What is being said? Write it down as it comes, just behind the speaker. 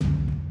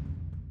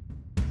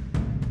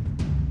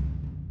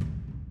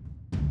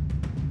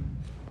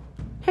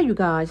Hey, you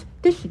guys,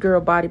 this is your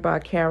girl Body by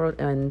Carol,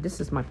 and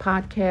this is my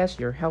podcast,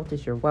 Your Health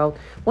is Your Wealth.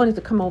 Wanted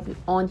to come over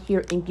on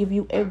here and give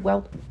you a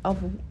wealth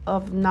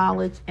of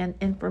knowledge and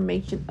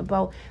information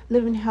about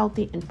living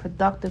healthy and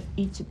productive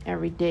each and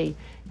every day.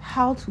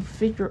 How to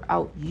figure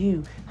out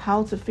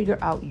how to figure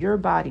out your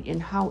body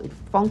and how it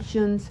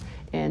functions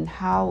and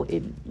how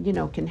it,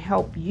 can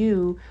help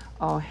you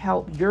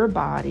help your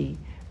body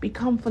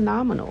become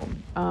phenomenal.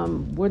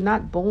 We're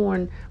not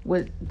born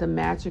with the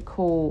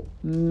magical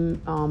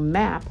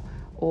map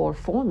or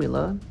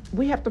formula.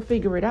 We have to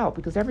figure it out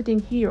because everything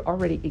here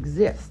already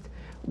exists.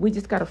 We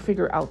just got to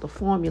figure out the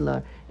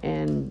formula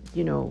and,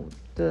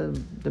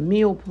 the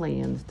meal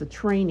plans, the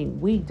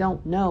training. We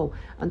don't know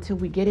until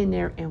we get in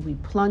there and we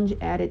plunge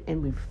at it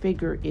and we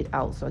figure it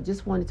out. So I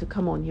just wanted to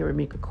come on here and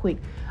make a quick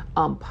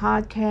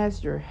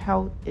podcast. Your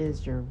health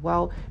is your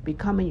wealth,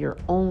 becoming your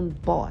own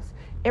boss.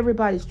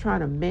 Everybody's trying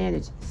to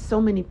manage so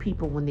many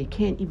people when they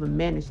can't even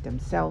manage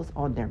themselves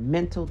on their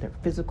mental, their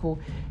physical,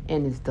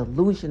 and it's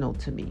delusional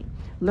to me.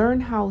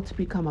 Learn how to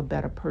become a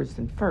better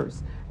person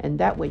first, and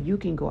that way you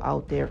can go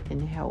out there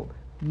and help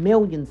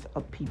millions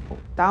of people,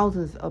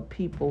 thousands of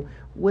people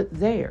with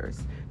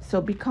theirs. So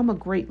become a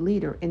great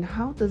leader. And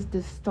how does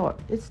this start?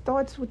 It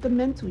starts with the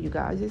mental, you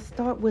guys. It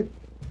starts with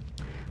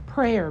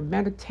prayer,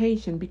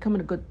 meditation,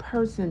 becoming a good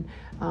person,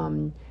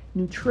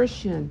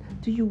 nutrition.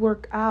 Do you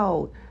work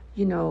out?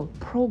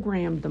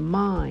 Program the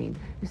mind.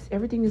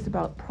 Everything is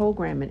about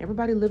programming.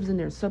 Everybody lives in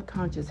their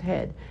subconscious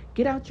head.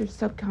 Get out your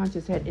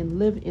subconscious head and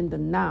live in the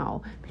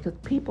now, because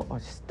people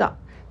are stuck.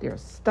 They're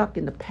stuck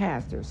in the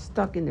past. They're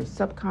stuck in their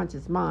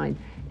subconscious mind,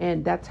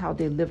 and that's how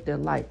they live their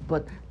life.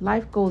 But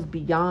life goes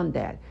beyond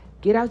that.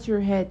 Get out your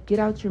head, get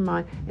out your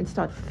mind, and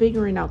start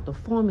figuring out the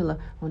formula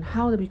on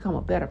how to become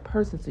a better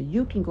person so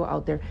you can go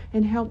out there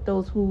and help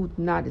those who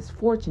not as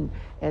fortunate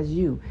as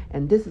you.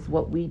 And this is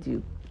what we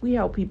do. We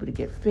help people to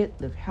get fit,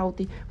 live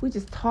healthy. We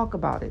just talk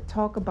about it.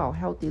 Talk about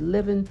healthy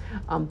living,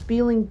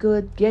 feeling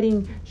good,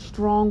 getting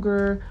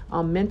stronger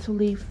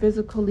mentally,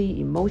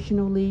 physically,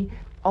 emotionally.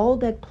 All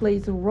that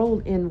plays a role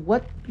in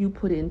what you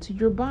put into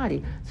your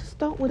body. So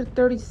start with a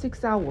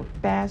 36-hour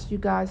fast, you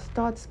guys.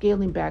 Start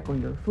scaling back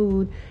on your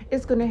food.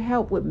 It's going to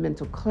help with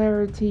mental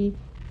clarity,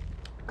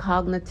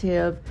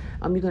 cognitive.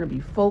 You're going to be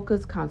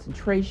focused,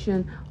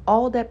 concentration.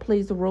 All that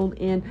plays a role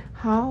in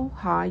how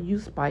high you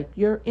spike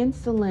your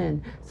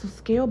insulin. So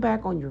scale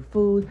back on your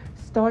food.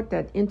 Start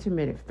that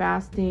intermittent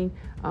fasting.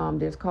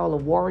 There's called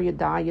a warrior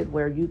diet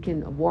where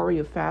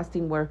warrior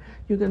fasting where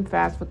you can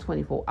fast for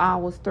 24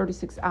 hours,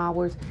 36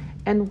 hours,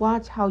 and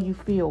watch how you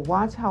feel.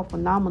 Watch how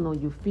phenomenal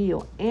you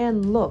feel.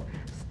 And look,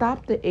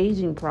 stop the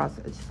aging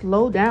process.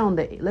 Slow down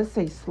the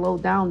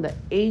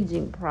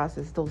aging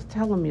process. Those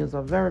telomeres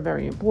are very,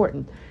 very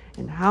important.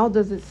 And how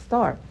does it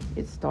start?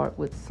 It starts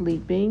with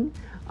sleeping,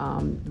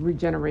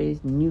 regenerating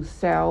new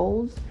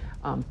cells,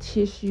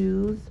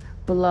 tissues,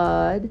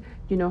 blood.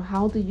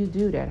 How do you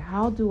do that?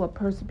 How do a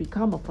person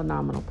become a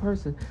phenomenal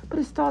person? But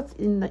it starts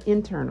in the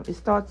internal. It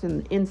starts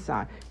in the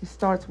inside. It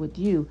starts with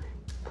you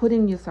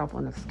putting yourself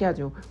on a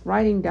schedule,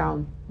 writing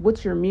down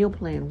what's your meal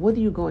plan, what are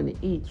you going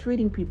to eat,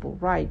 treating people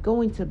right,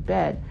 going to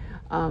bed.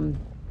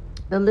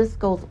 The list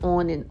goes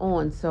on and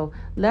on. So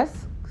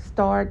let's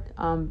start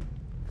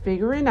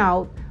figuring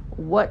out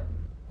what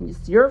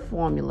is your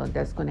formula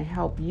that's going to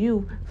help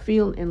you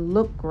feel and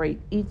look great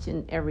each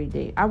and every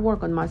day. I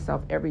work on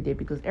myself every day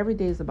because every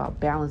day is about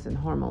balance and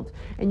hormones.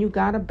 And you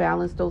got to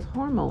balance those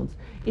hormones.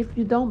 If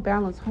you don't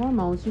balance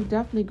hormones, you're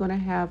definitely going to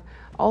have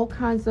all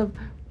kinds of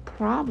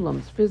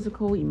problems,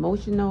 physical,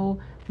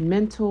 emotional,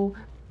 mental.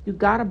 You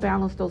got to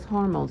balance those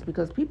hormones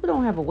because people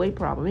don't have a weight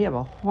problem. They have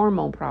a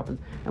hormone problem.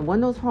 And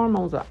when those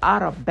hormones are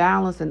out of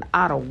balance and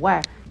out of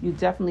whack, you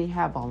definitely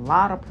have a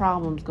lot of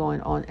problems going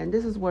on. And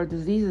this is where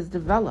diseases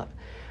develop.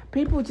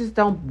 People just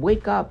don't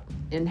wake up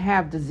and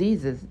have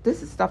diseases.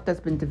 This is stuff that's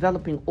been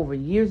developing over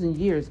years and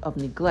years of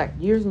neglect,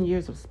 years and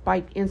years of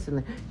spiked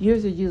insulin,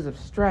 years and years of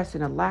stress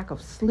and a lack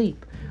of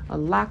sleep, a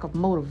lack of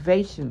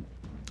motivation,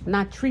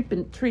 not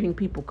treating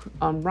people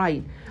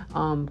right,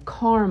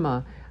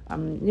 karma.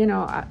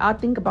 I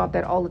think about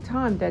that all the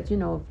time. That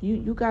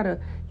you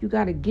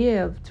gotta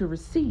give to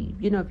receive.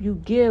 If you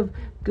give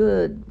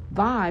good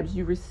vibes,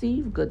 you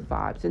receive good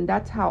vibes, and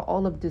that's how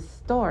all of this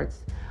starts.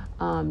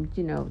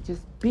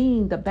 Just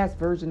being the best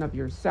version of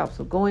yourself.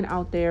 So going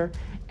out there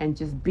and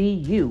just be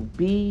you,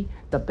 be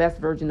the best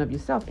version of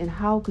yourself. And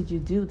how could you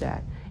do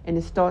that? And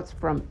it starts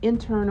from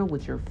internal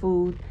with your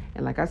food.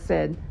 And like I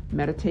said,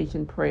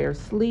 meditation, prayer,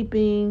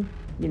 sleeping,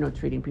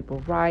 treating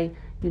people right,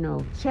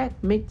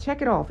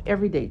 check it off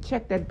every day.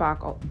 Check that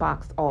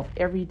box off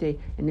every day.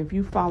 And if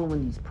you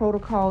following these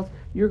protocols,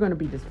 you're going to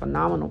be this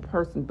phenomenal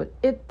person. But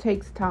it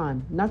takes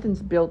time.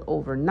 Nothing's built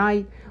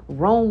overnight.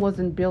 Rome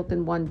wasn't built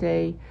in one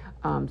day.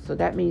 So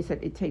that means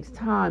that it takes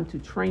time to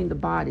train the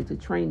body, to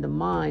train the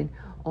mind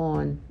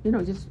on,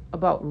 just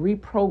about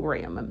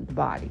reprogramming the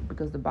body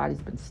because the body's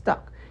been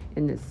stuck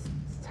in this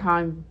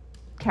time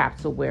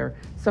capsule where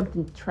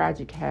something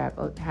tragic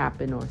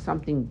happened or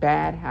something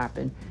bad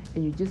happened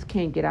and you just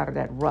can't get out of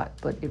that rut.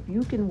 But if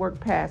you can work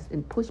past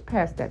and push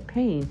past that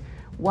pain,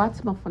 Watch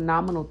some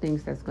phenomenal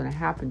things that's going to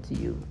happen to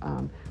you.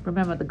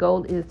 Remember, the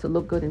goal is to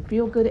look good and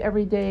feel good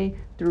every day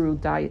through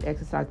diet,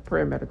 exercise,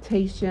 prayer,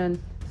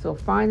 meditation. So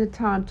find the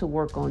time to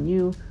work on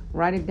you.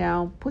 Write it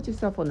down. Put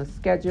yourself on a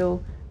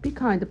schedule. Be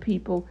kind to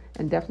people,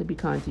 and definitely be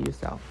kind to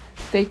yourself.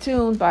 Stay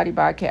tuned. Body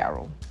by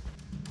Carol.